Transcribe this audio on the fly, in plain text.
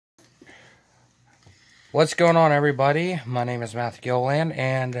What's going on, everybody? My name is Matthew Gilland,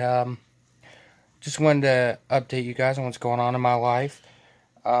 and just wanted to update you guys on what's going on in my life.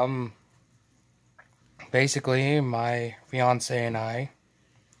 Basically, my fiance and I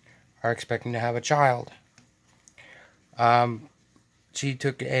are expecting to have a child. She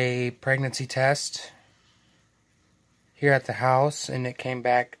took a pregnancy test here at the house, and it came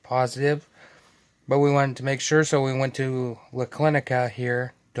back positive. But we wanted to make sure, so we went to La Clinica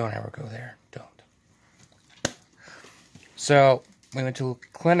here. Don't ever go there. Don't. So we went to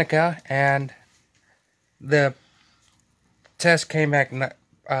Clinica, and the test came back.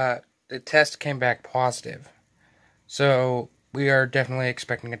 The test came back positive. So we are definitely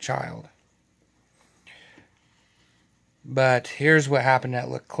expecting a child. But here's what happened at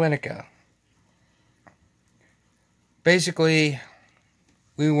La Clinica. Basically,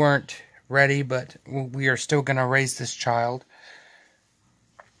 we weren't ready, but we are still going to raise this child.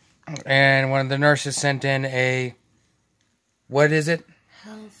 And one of the nurses sent in a, what is it?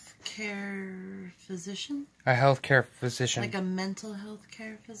 Healthcare physician? A healthcare physician. Like a mental health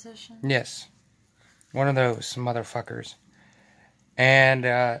care physician? Yes. One of those motherfuckers.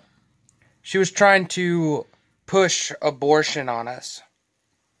 And she was trying to push abortion on us.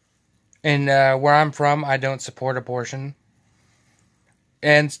 And where I'm from, I don't support abortion.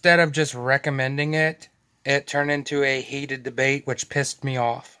 Instead of just recommending it, it turned into a heated debate, which pissed me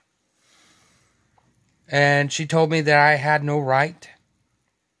off. And she told me that I had no right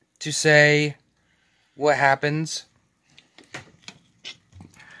to say what happens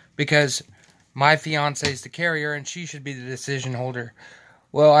because my fiance is the carrier and she should be the decision holder.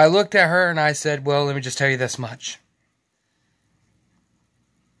 Well, I looked at her and I said, well, let me just tell you this much.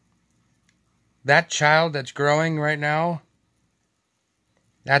 That child that's growing right now,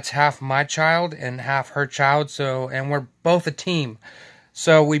 that's half my child and half her child, and we're both a team.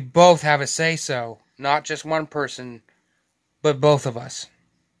 So we both have a say-so. Not just one person, but both of us.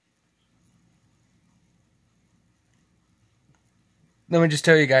 Let me just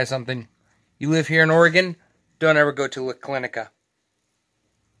tell you guys something. You live here in Oregon, don't ever go to La Clinica.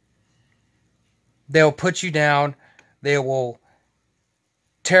 They'll put you down. They will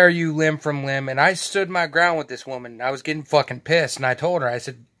tear you limb from limb. And I stood my ground with this woman. I was getting fucking pissed. And I told her, I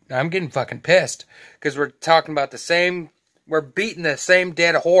said, I'm getting fucking pissed. Because we're talking about we're beating the same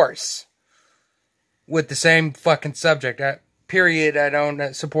dead horse. With the same fucking subject. Period, I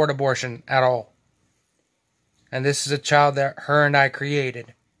don't support abortion at all. And this is a child that her and I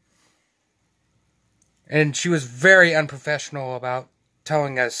created. And she was very unprofessional about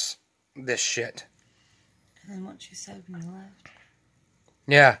telling us this shit. And what she said when you left.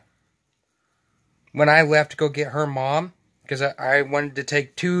 Yeah. When I left to go get her mom, because I wanted to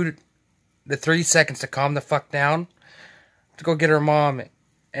take 2 to 3 seconds to calm the fuck down, to go get her mom.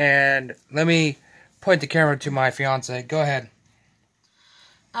 And let me point the camera to my fiance. Go ahead.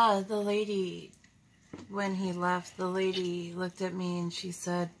 The lady, when he left, the lady looked at me and she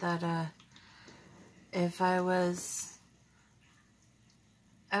said that, if I was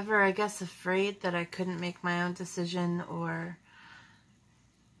ever, I guess, afraid that I couldn't make my own decision, or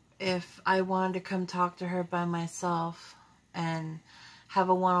if I wanted to come talk to her by myself and have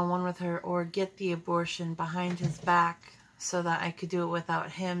a one-on-one with her, or get the abortion behind his back, so that I could do it without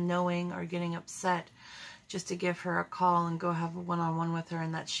him knowing or getting upset, just to give her a call and go have a one-on-one with her,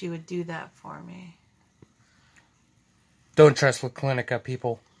 and that she would do that for me. Don't trust La Clinica,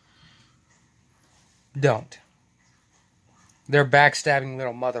 people. Don't. They're backstabbing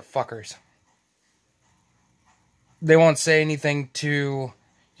little motherfuckers. They won't say anything to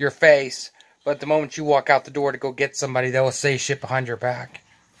your face, but the moment you walk out the door to go get somebody, they will say shit behind your back.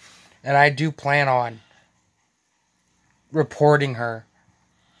 And I do plan on reporting her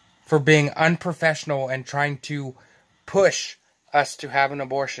for being unprofessional and trying to push us to have an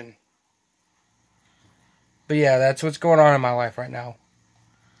abortion. But yeah, that's what's going on in my life right now.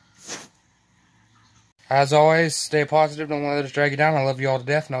 As always, stay positive, don't let it drag you down. I love you all to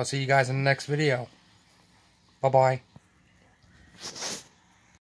death, and I'll see you guys in the next video. Bye-bye.